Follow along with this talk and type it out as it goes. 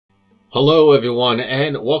Hello everyone,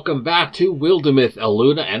 and welcome back to Wildermyth,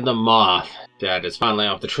 Eluna, and the Moth. Dad is finally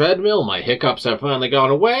off the treadmill, my hiccups have finally gone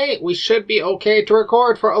away, we should be okay to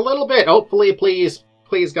record for a little bit, hopefully, please.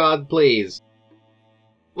 Please God, please.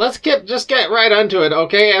 Let's just get right onto it,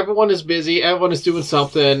 okay? Everyone is busy, everyone is doing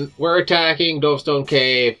something. We're attacking Dovestone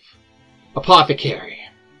Cave. Apothecary.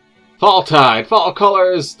 Fall tide, fall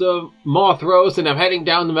colors, the moth rose, and I'm heading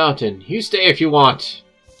down the mountain. You stay if you want.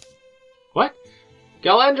 What?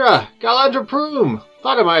 Galendra Proom!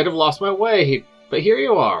 Thought I might have lost my way, but here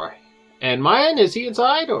you are. And Mayan, is he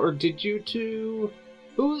inside, or did you two...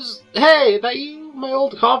 Hey, that you, my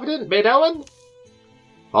old confidant, Badelin?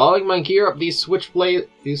 Following my gear up these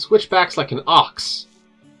switchbacks like an ox.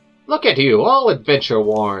 Look at you, all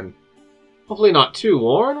adventure-worn. Hopefully not too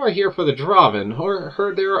worn. We're here for the Draven. Or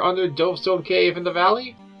heard they were under Dovestone Cave in the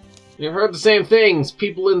valley? You've heard the same things.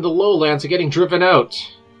 People in the lowlands are getting driven out.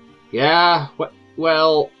 Yeah, what?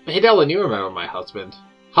 Well, Badelin, you remember my husband.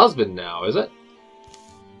 Husband now, is it?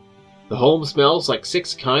 The home smells like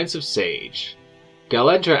 6 kinds of sage.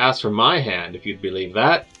 Galendra asked for my hand, if you'd believe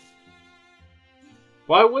that.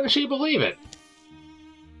 Why wouldn't she believe it?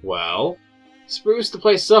 Well, spruce the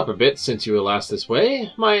place up a bit since you were last this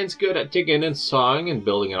way. Mayan's good at digging and sawing and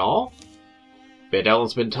building it all.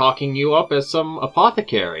 Badelin's been talking you up as some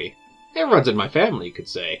apothecary. It runs in my family, you could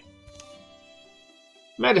say.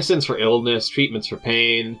 Medicines for illness, treatments for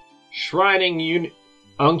pain, shrining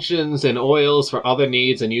unctions and oils for other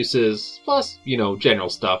needs and uses, plus, you know, general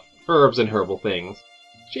stuff, herbs and herbal things.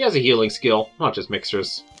 She has a healing skill, not just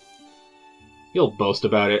mixtures. You'll boast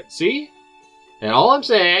about it, see? And all I'm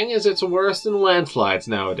saying is it's worse than landslides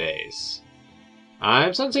nowadays.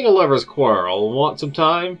 I'm sensing a lover's quarrel. Want some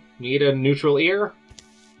time? Need a neutral ear?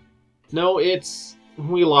 No,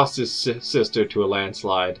 we lost his sister to a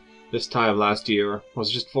landslide. This time last year, was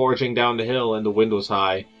just foraging down the hill and the wind was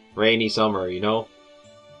high. Rainy summer, you know?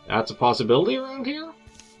 That's a possibility around here?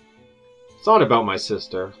 It's not about my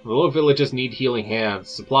sister. The little villages need healing hands,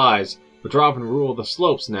 supplies. The Draven rule the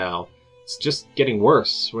slopes now. It's just getting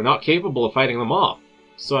worse. We're not capable of fighting them off.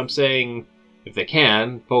 So I'm saying, if they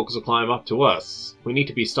can, folks will climb up to us. We need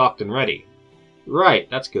to be stocked and ready. Right,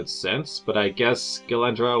 that's good sense, but I guess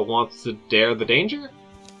Galendra wants to dare the danger?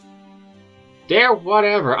 Dare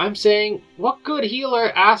whatever. I'm saying, what good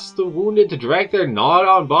healer asks the wounded to drag their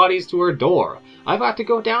gnawed-on bodies to her door? I've got to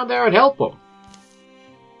go down there and help them.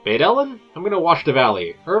 Badelin, I'm gonna watch the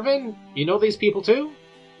valley. Irvin, you know these people too?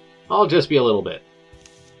 I'll just be a little bit.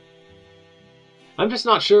 I'm just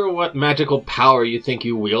not sure what magical power you think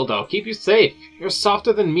you wield. I'll keep you safe. You're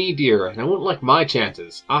softer than me, dear, and I won't like my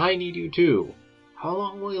chances. I need you too. How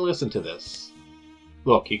long will you listen to this?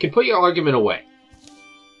 Look, you can put your argument away.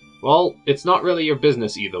 Well, it's not really your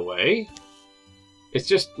business either way. It's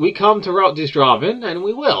just, we come to rout this Draven, and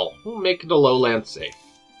we will. We'll make the lowlands safe.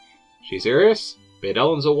 She serious?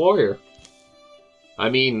 Badelin's a warrior.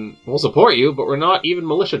 I mean, we'll support you, but we're not even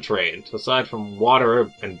militia trained. Aside from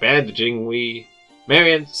water and bandaging,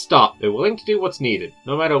 Marion, stop. They're willing to do what's needed,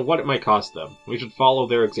 no matter what it might cost them. We should follow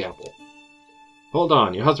their example. Hold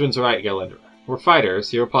on, your husband's right, Galendra. We're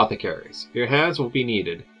fighters, you're apothecaries. Your hands will be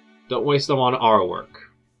needed. Don't waste them on our work.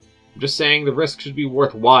 I'm just saying the risk should be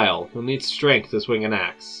worthwhile. You'll need strength to swing an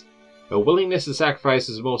axe. A willingness to sacrifice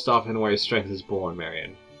is most often where your strength is born,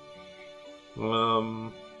 Marion.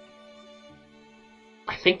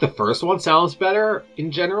 I think the first one sounds better,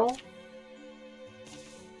 in general.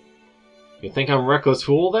 You think I'm a reckless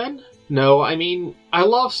fool, then? No, I mean, I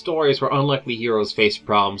love stories where unlikely heroes face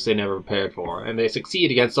problems they never prepared for, and they succeed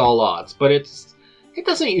against all odds, but it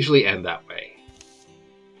doesn't usually end that way.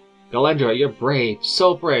 Galendra, you're brave,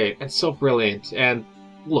 and so brilliant, and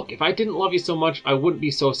look, if I didn't love you so much, I wouldn't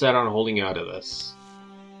be so set on holding you out of this.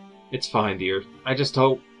 It's fine, dear. I just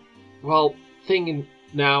hope... Well, thing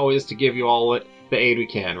now is to give you all the aid we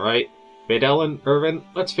can, right? Badelin, Irvin,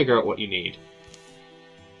 let's figure out what you need.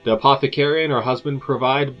 The apothecary and her husband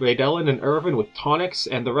provide Badelin and Irvin with tonics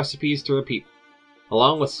and the recipes to repeat,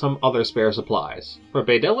 along with some other spare supplies. For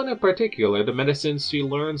Badelin in particular, the medicines she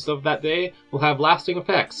learns of that day will have lasting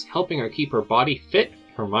effects, helping her keep her body fit,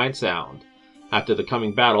 her mind sound. After the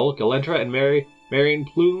coming battle, Galendra and Marion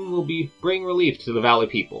Plume will bring relief to the valley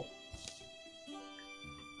people.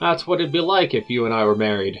 That's what it'd be like if you and I were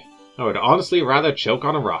married. I would honestly rather choke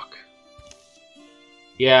on a rock.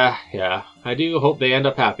 Yeah, I do hope they end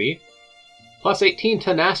up happy. Plus 18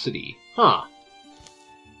 tenacity, huh?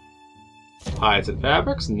 Hides and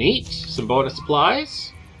fabrics, neat. Some bonus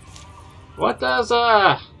supplies. What does,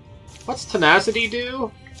 what's tenacity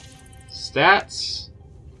do? Stats.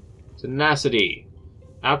 Tenacity.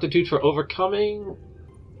 Aptitude for overcoming.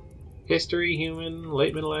 History, human,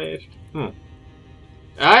 late middle age.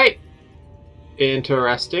 Alright.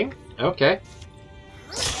 Interesting. Okay.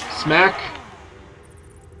 Smack.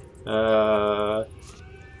 There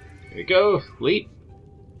you go. Leap.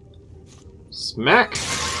 Smack.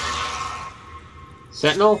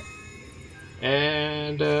 Sentinel.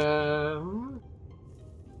 And,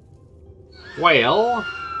 well,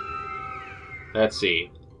 let's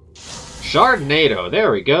see. Shardnado,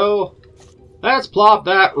 there we go. Let's plop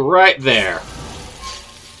that right there.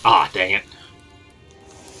 Ah, dang it.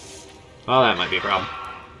 Well, that might be a problem.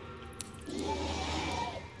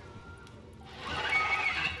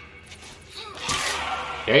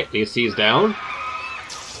 Okay, DC's down.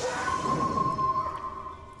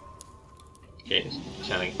 Okay,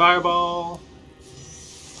 channeling Fireball.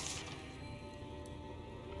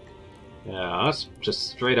 Yeah, let's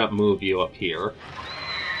just straight up move you up here.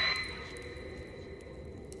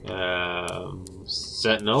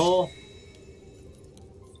 Sentinel.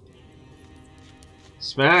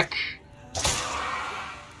 Smack.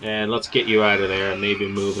 And let's get you out of there and maybe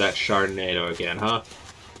move that Shardnado again, huh?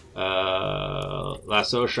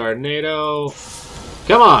 Lasso Shardnado.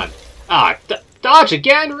 Come on! Ah, dodge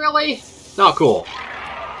again, really? Not cool.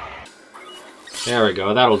 There we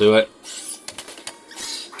go, that'll do it.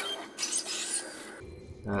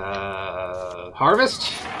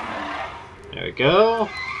 Harvest. There we go.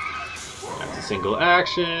 That's a single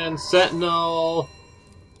action. Sentinel.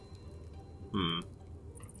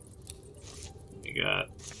 You got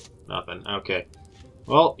nothing. Okay.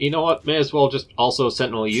 Well, you know what? May as well just also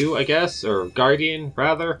Sentinel you, I guess, or Guardian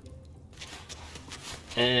rather.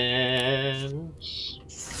 And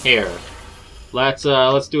here, let's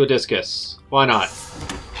do a discus. Why not?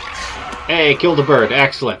 Hey, killed a bird.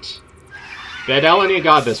 Excellent. Bet Eluna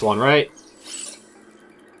got this one, right?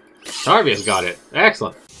 Tarvia's got it.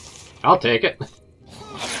 Excellent. I'll take it.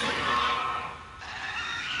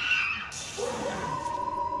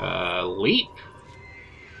 Leap.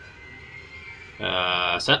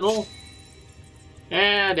 Sentinel.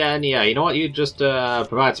 And yeah, you know what? You just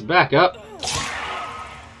provide some backup.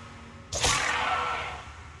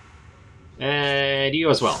 And you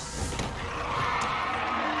as well.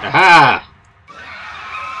 Aha!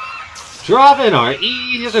 Draven are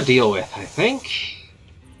easy to deal with, I think.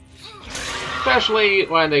 Especially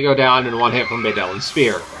when they go down in one hit from Bedel's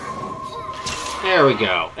Spear. There we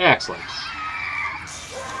go. Excellent.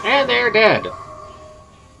 And they're dead.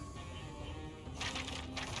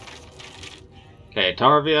 Okay,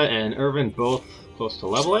 Tarvia and Irvin both close to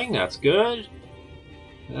leveling. That's good.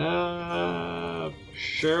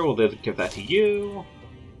 Sure, we'll give that to you.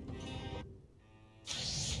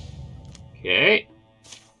 Okay.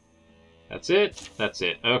 That's it. That's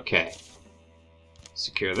it. Okay.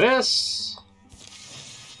 Secure this.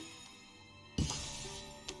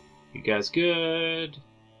 You guys good?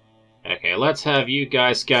 Okay, let's have you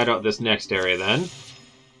guys scout out this next area then.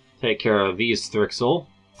 Take care of these Thrixel.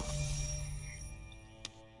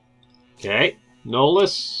 Okay.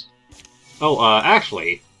 Nolus. Oh,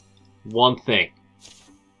 actually, one thing.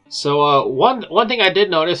 So, one thing I did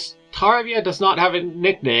notice, Tarvia does not have a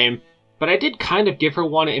nickname, but I did kind of give her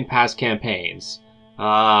one in past campaigns.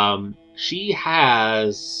 She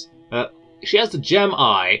has the gem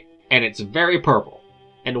eye, and it's very purple.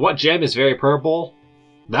 And what gem is very purple?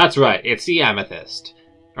 That's right, it's the amethyst.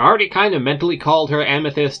 I already kind of mentally called her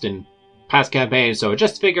amethyst in past campaigns, so I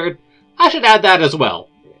just figured I should add that as well.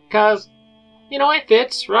 Because, you know, it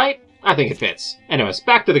fits, right? I think it fits. Anyways,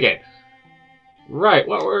 back to the game. Right,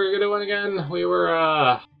 what were we doing again? We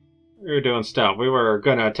were doing stuff. We were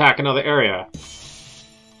gonna attack another area.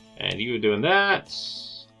 And you were doing that.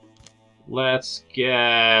 Let's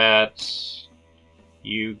get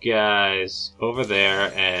you guys over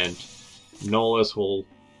there, and Nolus will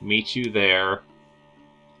meet you there.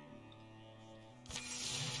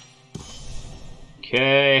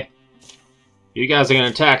 Okay. You guys are gonna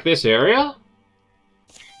attack this area.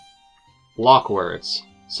 Lockwords.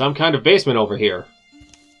 Some kind of basement over here.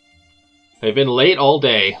 They've been late all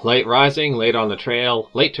day. Late rising, late on the trail,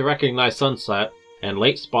 late to recognize sunset, and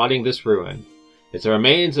late spotting this ruin. It's the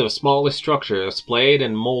remains of a smallish structure splayed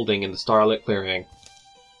and molding in the starlit clearing.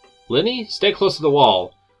 Linny, stay close to the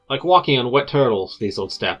wall. Like walking on wet turtles, these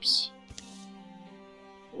old steps.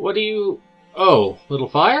 What do you... Oh, little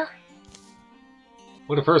fire?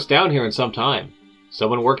 What a first down here in some time.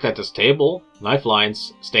 Someone worked at this table. Knife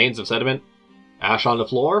lines, stains of sediment, ash on the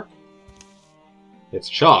floor. It's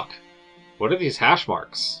chalk. What are these hash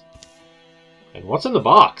marks? And what's in the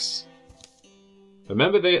box?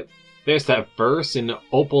 Remember there's that verse in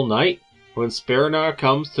Opal Night when Spirinar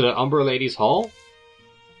comes to the Umber Lady's Hall?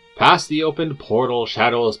 Past the opened portal,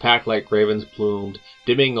 shadows pack like ravens plumed,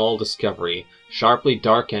 dimming all discovery, sharply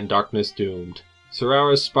dark and darkness doomed.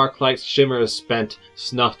 Sorara's sparklight shimmers spent,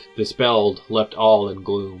 snuffed, dispelled, left all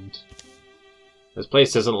engloomed. This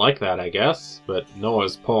place isn't like that, I guess, but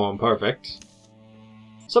Noah's poem perfect.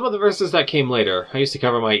 Some of the verses that came later, I used to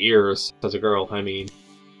cover my ears as a girl, I mean.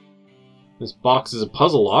 This box is a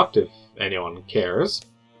puzzle locked, if anyone cares.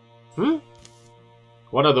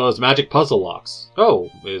 One of those magic puzzle locks.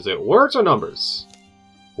 Oh, is it words or numbers?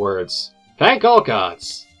 Words. Thank all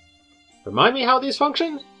gods! Remind me how these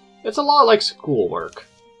function? It's a lot like schoolwork.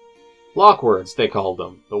 Lock words, they called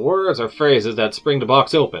them. The words are phrases that spring the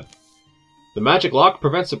box open. The magic lock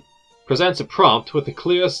presents a prompt with a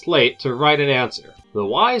clear slate to write an answer. The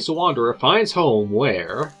wise wanderer finds home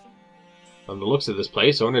where... From the looks of this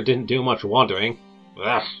place, owner didn't do much wandering.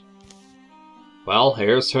 Ugh. Well,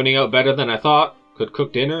 hair's turning out better than I thought. Could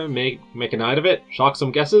cook dinner and make a night of it. Shock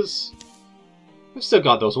some guesses. We've still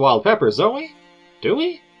got those wild peppers, don't we? Do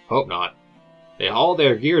we? Hope not. They haul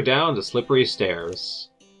their gear down the slippery stairs.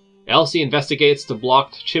 Elsie investigates the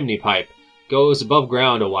blocked chimney pipe, goes above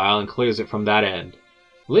ground a while and clears it from that end.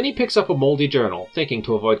 Linny picks up a moldy journal, thinking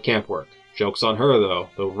to avoid camp work. Joke's on her, though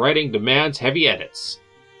writing demands heavy edits.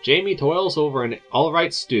 Jamie toils over an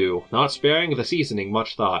all-right stew, not sparing the seasoning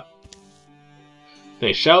much thought.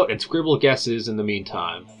 They shout and scribble guesses in the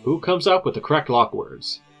meantime. Who comes up with the correct lock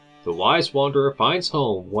words? The wise wanderer finds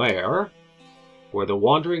home where the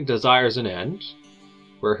wandering desires an end,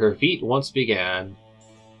 where her feet once began,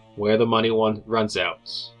 where the money runs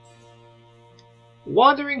out.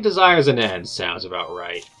 Wandering desires an end sounds about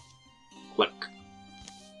right. Click.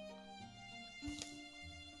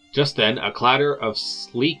 Just then, a clatter of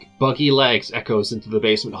sleek, buggy legs echoes into the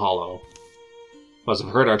basement hollow. Must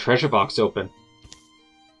have heard our treasure box open.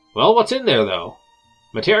 Well, what's in there, though?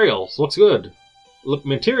 Materials. Looks good.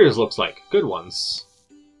 Materials looks like. Good ones.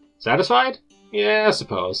 Satisfied? Yeah, I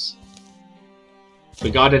suppose.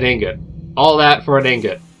 We got an ingot. All that for an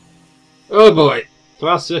ingot. Oh boy.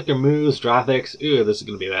 Thrastic, moose, Drathix. Ew, this is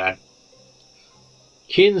gonna be bad.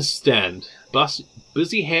 Kinstand.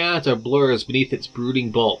 Busy hands are blurs beneath its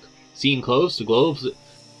brooding bulk. Seen close, the globe's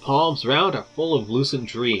palms round are full of lucent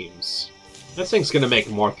dreams. This thing's gonna make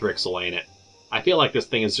more Thrixel, ain't it? I feel like this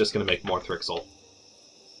thing is just gonna make more Thrixel.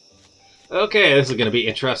 Okay, this is gonna be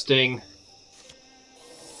interesting.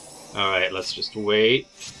 Alright, let's just wait.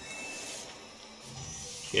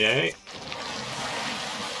 Okay.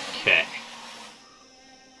 Okay.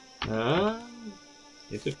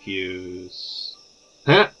 It's a fuse.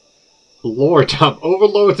 Huh? Lore dump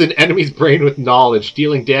overloads an enemy's brain with knowledge,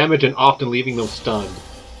 dealing damage and often leaving them stunned.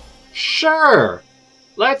 Sure!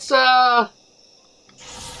 Let's,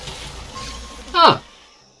 Huh.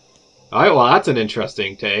 Alright, well that's an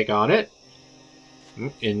interesting take on it.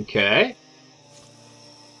 Okay.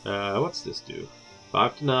 What's this do?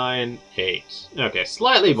 5 to 9, 8. Okay,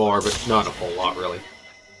 slightly more, but not a whole lot, really.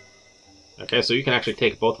 Okay, so you can actually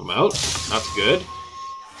take both of them out. That's good.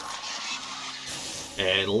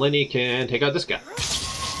 And Linny can take out this guy.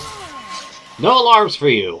 No alarms for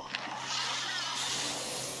you!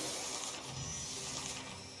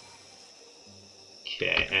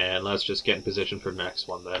 Okay, and let's just get in position for the next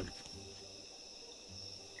one, then.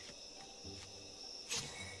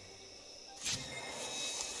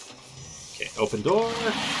 Okay, open door.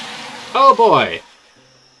 Oh boy!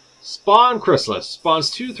 Spawn chrysalis. Spawns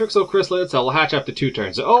 2 Thrixel chrysalids that will hatch after 2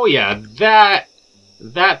 turns. Oh yeah, that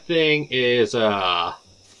thing is,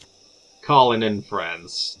 calling in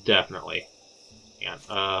friends. Definitely. Yeah,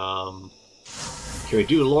 can we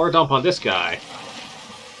do lore dump on this guy?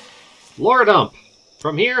 Lore dump!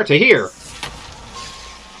 From here to here!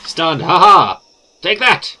 Stunned, haha! Take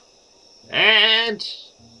that! And...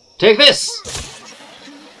 take this!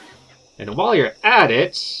 And while you're at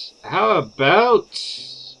it, how about...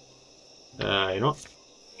 you know what?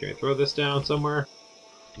 Can we throw this down somewhere?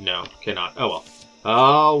 No, cannot. Oh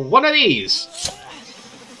well. One of these!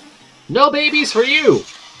 No babies for you!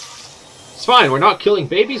 It's fine, we're not killing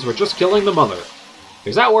babies, we're just killing the mother.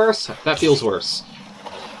 Is that worse? That feels worse.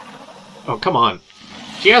 Oh, come on.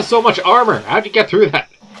 She has so much armor! How'd you get through that?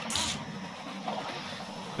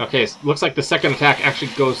 Okay, looks like the second attack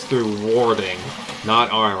actually goes through warding,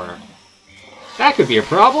 not armor. That could be a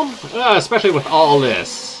problem, especially with all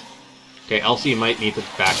this. Okay, Elsie might need to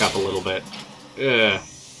back up a little bit. Ugh.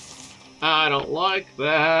 I don't like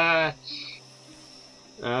that.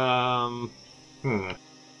 I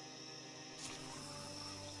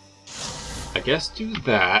guess do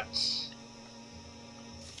that.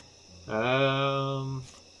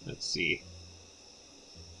 Let's see.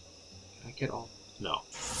 Can I get all... No.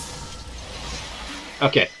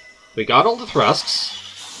 Okay. We got all the thrusts.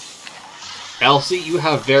 Elsie, you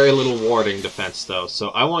have very little warding defense, though, so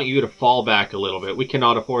I want you to fall back a little bit. We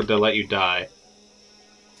cannot afford to let you die.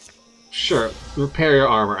 Sure, repair your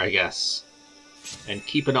armor, I guess. And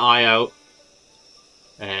keep an eye out.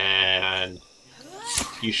 And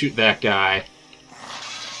you shoot that guy.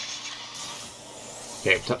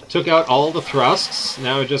 Okay, took out all the thrusts.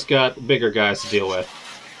 Now we just got bigger guys to deal with.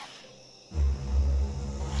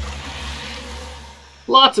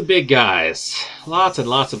 Lots of big guys. Lots and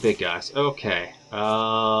lots of big guys. Okay.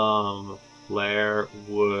 Flare,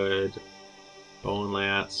 wood, bone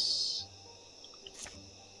lance.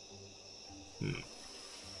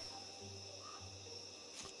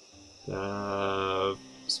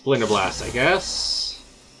 Splinter blast, I guess.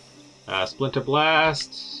 Splinter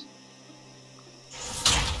blast.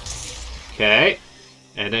 Okay.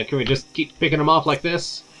 And then can we just keep picking them off like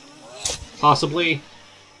this? Possibly.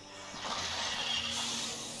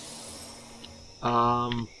 I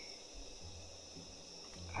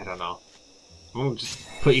don't know. I'm gonna just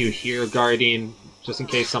put you here, guarding, just in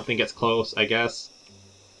case something gets close, I guess.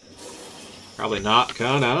 Probably not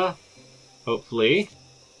gonna. Hopefully.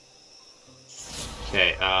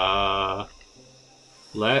 Okay,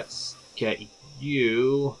 let's get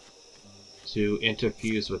you to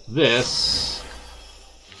interfuse with this.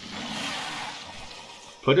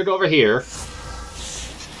 Put it over here.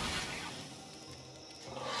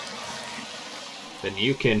 Then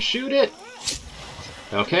you can shoot it.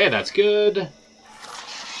 Okay, that's good.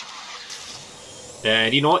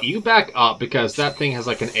 And you know what? You back up because that thing has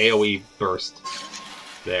like an AoE burst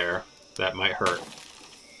there. That might hurt.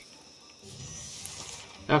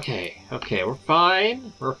 Okay, okay, we're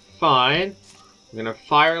fine. We're fine. I'm gonna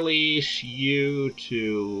fire leash you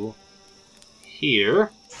to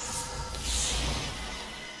here.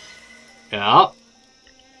 Yeah.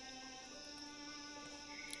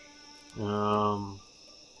 I'm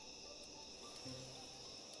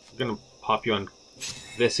gonna pop you on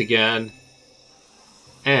this again.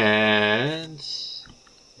 And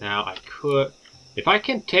now I could, if I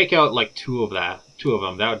can take out like two of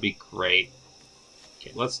them, that would be great.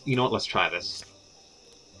 Okay, you know what, let's try this.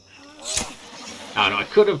 I don't know, I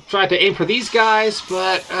could have tried to aim for these guys,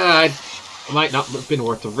 but it might not have been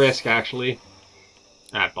worth the risk, actually.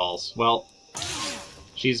 Ah, balls. Well,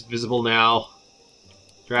 she's visible now.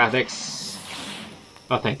 Graphics.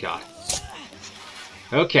 Oh, thank God.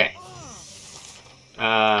 Okay.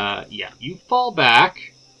 Yeah, you fall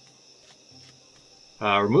back.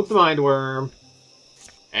 Remove the mind worm.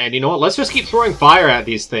 And you know what? Let's just keep throwing fire at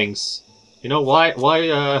these things. You know,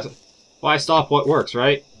 why stop what works,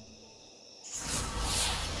 right?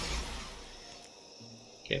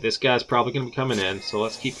 Okay, this guy's probably going to be coming in, so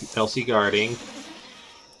let's keep Elsie guarding.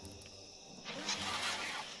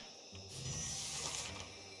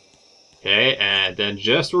 Okay, and then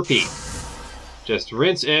just repeat. Just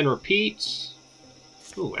rinse and repeat.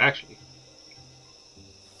 Ooh, actually.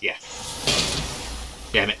 Yeah.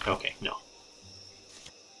 Damn it. Okay, no.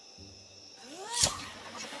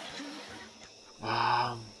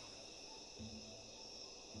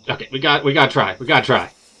 Okay, we gotta try. We gotta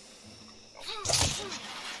try.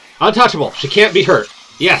 Untouchable. She can't be hurt.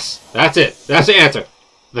 Yes, that's it. That's the answer.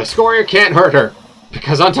 The scorer can't hurt her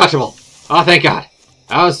because untouchable. Oh, thank God.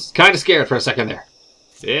 I was kind of scared for a second there.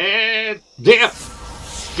 Yeah, damn.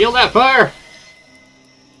 Steal that fire.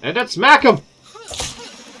 And then smack him.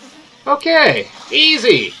 Okay,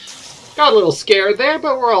 easy. Got a little scared there,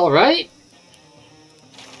 but we're all right.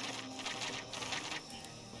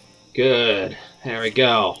 Good. There we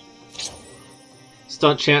go.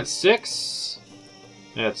 Stunt chance 6.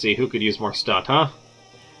 Let's see, who could use more stunt, huh?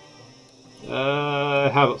 How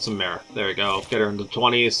about some Mara? There we go. Get her into the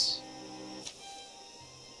 20s.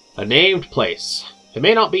 A named place. It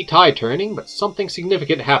may not be tide turning, but something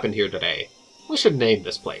significant happened here today. We should name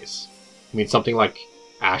this place. I mean, something like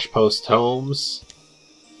Ashpost Homes?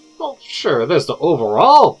 Well, sure, there's the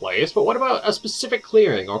overall place, but what about a specific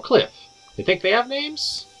clearing or cliff? You think they have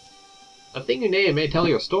names? A thing you name may tell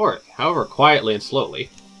your story, however quietly and slowly.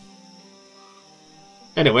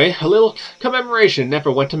 Anyway, a little commemoration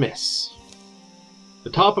never went amiss. The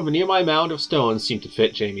top of a nearby mound of stones seemed to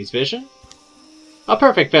fit Jamie's vision. A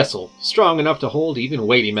perfect vessel, strong enough to hold even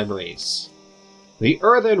weighty memories. The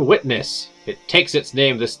Earthen Witness. It takes its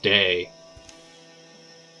name this day.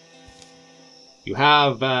 You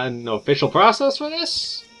have an official process for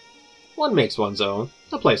this? One makes one's own.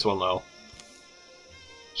 The place will know.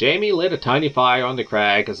 Jamie lit a tiny fire on the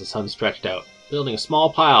crag as the sun stretched out, building a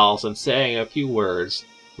small pile and saying a few words.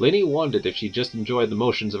 Linny wondered if she just enjoyed the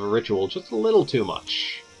motions of a ritual just a little too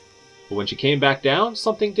much. But when she came back down,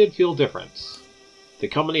 something did feel different. the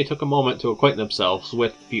company took a moment to acquaint themselves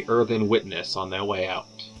with the earthen witness on their way out.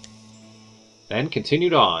 Then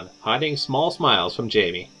continued on, hiding small smiles from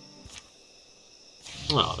Jamie.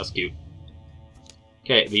 Oh, that's cute.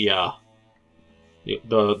 Okay,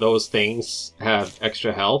 those things have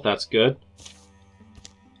extra health, that's good.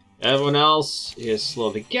 Everyone else is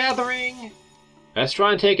slowly gathering. Let's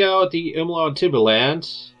try and take out the Timberland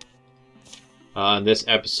in this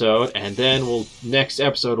episode, and then next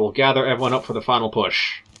episode we'll gather everyone up for the final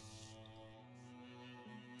push.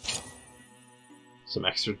 Some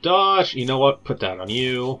extra dodge. You know what? Put that on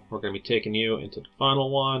you. We're going to be taking you into the final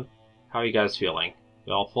one. How are you guys feeling?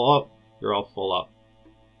 You all full up? You're all full up.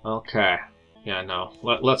 Okay. Yeah, no.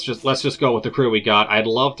 Let's just go with the crew we got. I'd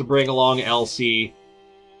love to bring along Elsie,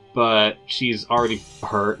 but she's already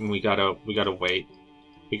hurt, and we gotta wait.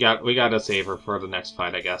 We gotta save her for the next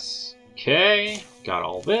fight, I guess. Okay, got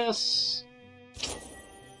all this.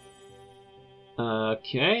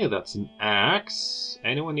 Okay, that's an axe.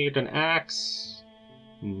 Anyone need an axe?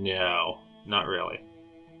 No, not really.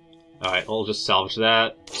 Alright, we'll just salvage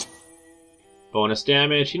that. Bonus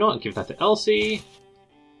damage. You know what? Give that to Elsie.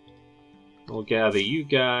 We'll gather you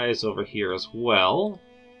guys over here as well.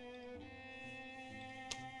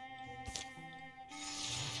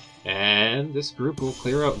 And this group will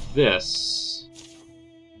clear out this.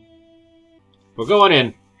 We're going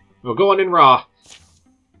in. We're going in raw.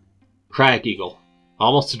 Crag Eagle.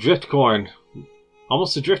 Almost to Driftcorn.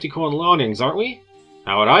 Almost to Driftycorn Lawnings, aren't we?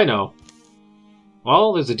 How would I know?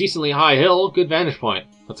 Well, there's a decently high hill. Good vantage point.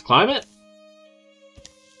 Let's climb it.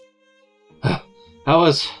 That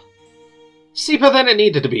was steeper than it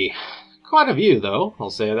needed to be. Quite a view, though, I'll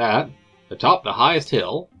say that. Atop the highest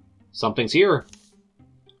hill. Something's here.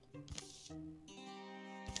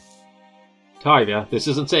 Tarvia, this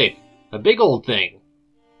isn't safe. A big old thing.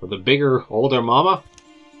 With a bigger, older mama?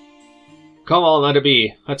 Come on, let it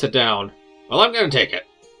be. Let's head down. Well, I'm gonna take it.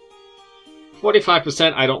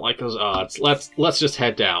 45%, I don't like those odds. Let's just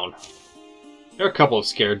head down. There are a couple of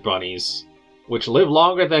scared bunnies, which live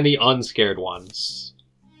longer than the unscared ones.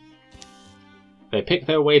 They pick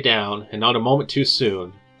their way down, and not a moment too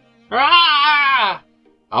soon. Ah!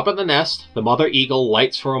 Up in the nest, the mother eagle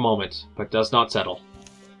lights for a moment, but does not settle.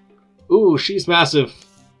 Ooh, she's massive.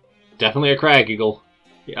 Definitely a crag eagle.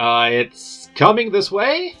 It's coming this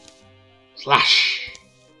way? Slash!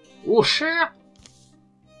 Ooh, sure.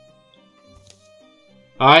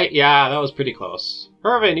 Alright, yeah, that was pretty close.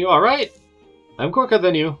 Irvin, you alright? I'm quicker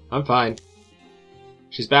than you. I'm fine.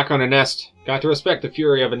 She's back on her nest. Got to respect the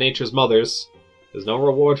fury of a nature's mothers. There's no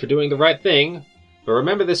reward for doing the right thing, but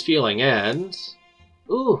remember this feeling and...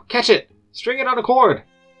 Ooh, catch it! String it on a cord!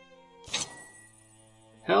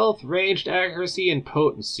 Health, ranged accuracy, and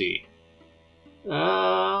potency. You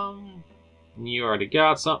already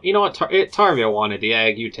got some. You know what? Tarvia wanted the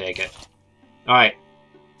egg. You take it. Alright.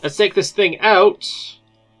 Let's take this thing out.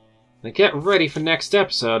 And get ready for next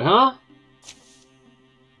episode, huh?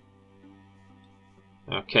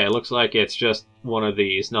 Okay, looks like it's just one of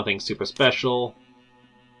these. Nothing super special.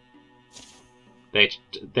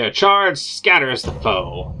 Their charge scatters the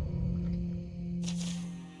foe.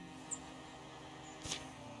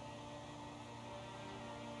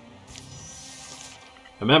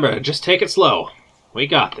 Remember, just take it slow. We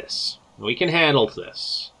got this. We can handle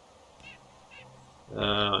this.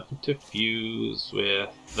 Interfuse with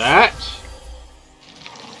that.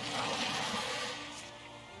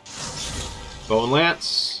 Bone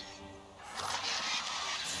Lance.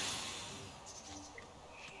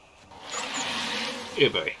 Oh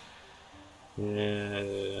boy.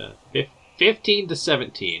 15 to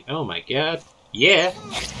 17. Oh my god. Yeah.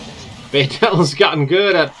 Baytel's gotten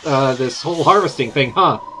good at this whole harvesting thing,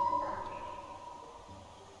 huh?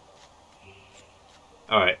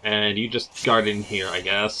 Alright, and you just guard in here, I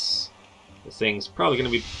guess. This thing's probably gonna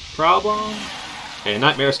be a problem. Okay,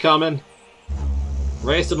 Nightmare's coming.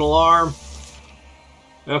 Raised an alarm.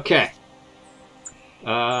 Okay.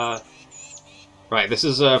 Right, this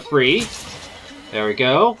is free. There we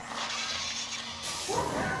go.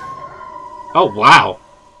 Oh, wow.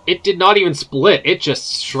 It did not even split. It just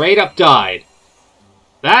straight up died.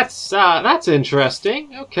 That's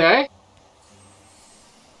interesting. Okay.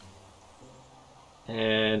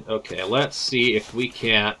 And, okay, let's see if we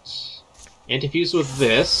can't interfuse with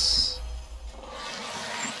this.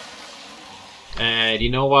 And you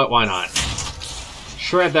know what? Why not?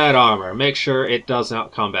 Shred that armor. Make sure it does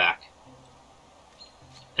not come back.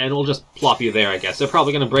 And we'll just plop you there, I guess. They're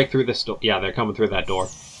probably going to break through this door. Yeah, they're coming through that door.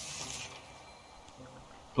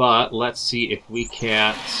 But let's see if we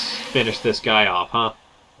can't finish this guy off, huh?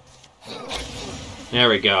 There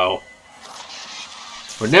we go.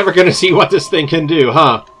 We're never gonna see what this thing can do,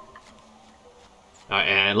 huh?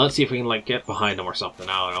 And let's see if we can, like, get behind him or something.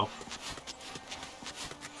 I don't know.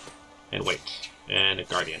 And wait. And a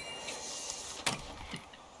guardian.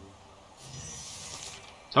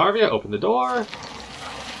 Tarvia, open the door.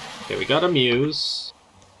 Okay, we got a Muse.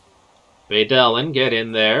 Vadelin, get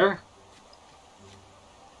in there.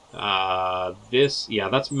 Yeah,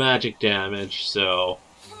 that's magic damage, so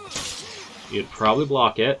you'd probably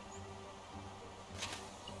block it.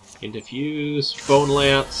 Interfuse, Bone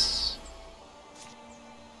Lance.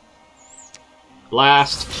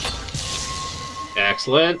 Blast.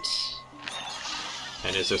 Excellent.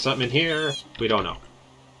 And is there something in here? We don't know.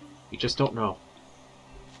 We just don't know.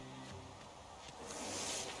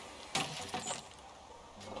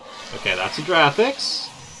 Okay, that's a Drathix.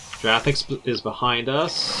 Drathix is behind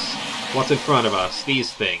us. What's in front of us?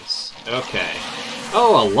 These things. Okay.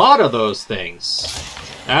 Oh, a lot of those things.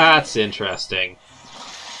 That's interesting.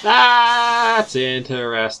 That's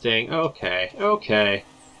interesting. Okay, okay.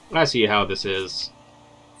 I see how this is.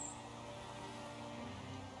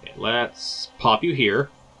 Okay, let's pop you here.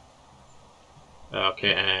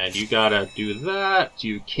 Okay, and you gotta do that.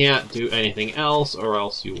 You can't do anything else, or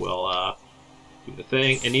else you will, do the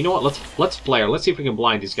thing. And you know what? Let's flare. Let's see if we can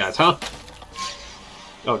blind these guys, huh?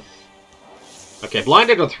 Oh. Okay,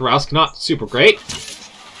 blinded with Thrusk, not super great.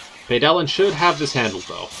 Vadelin should have this handled,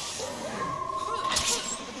 though.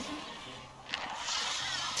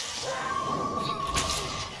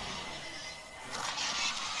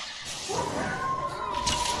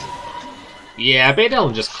 Yeah,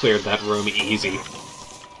 Vadelin just cleared that room easy.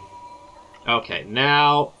 Okay,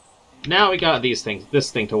 now we got this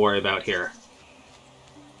thing to worry about here.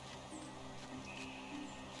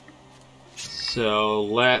 So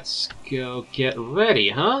let's go get ready,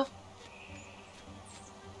 huh?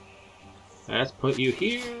 Let's put you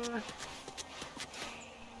here.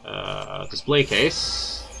 Display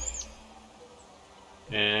case.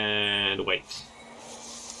 And wait.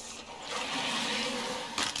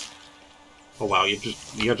 Oh wow,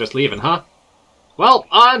 you're just leaving, huh? Well,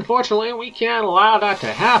 unfortunately, we can't allow that to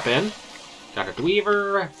happen. Got a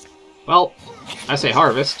Dweaver. Well, I say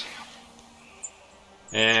harvest.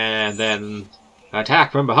 And then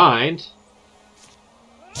attack from behind.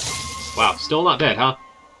 Wow, still not dead, huh?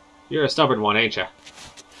 You're a stubborn one, ain't ya?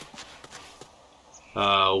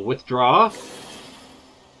 Withdraw.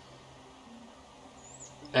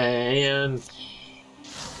 And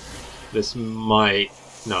this might...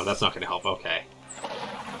 No, that's not going to help. Okay.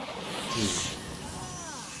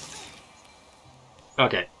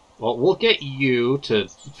 Okay. Well, we'll get you to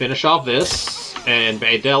finish off this, and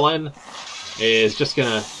Vadelin is just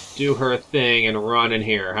going to do her thing and run in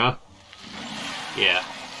here, huh? Yeah.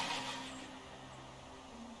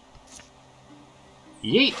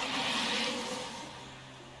 Yeet!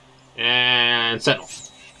 And Sentinel.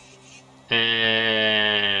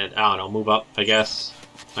 And, I don't know, move up, I guess.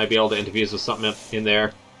 Might be able to interfuse with something in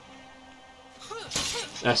there.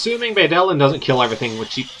 Assuming Vadelin doesn't kill everything,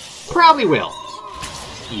 which he probably will.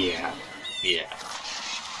 Yeah. Yeah.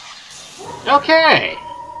 Okay!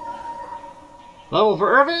 Level for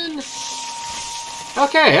Irvin?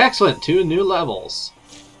 Okay, excellent. 2 new levels.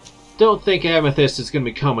 Don't think Amethyst is going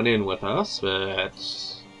to be coming in with us, but...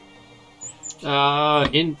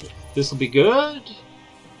 this will be good.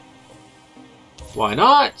 Why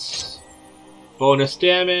not? Bonus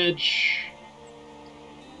damage.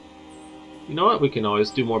 You know what? We can always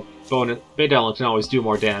do more bonus. Vadelin can always do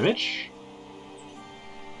more damage.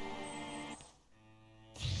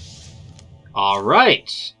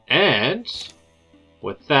 Alright. And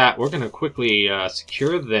with that, we're going to quickly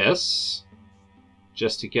secure this.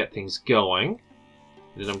 Just to get things going.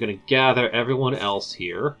 And then I'm going to gather everyone else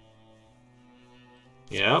here.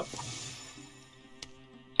 Yep.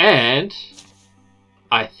 And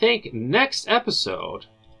I think next episode,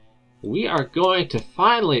 we are going to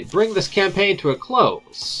finally bring this campaign to a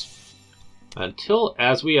close.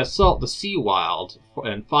 As we assault the Seawild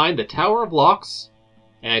and find the Tower of Locks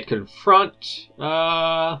and confront,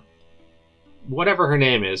 whatever her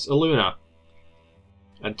name is, Eluna.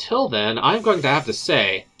 Until then, I'm going to have to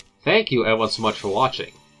say, thank you everyone so much for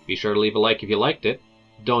watching. Be sure to leave a like if you liked it.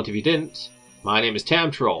 Don't if you didn't. My name is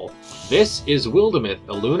Tamtroll. This is Wildermyth,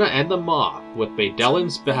 Eluna and the Moth with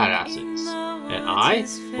Vadelin's Badasses. And I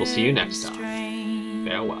will see you next time.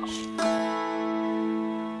 Farewell.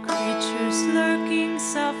 Creatures lurking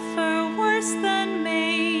suffer worse than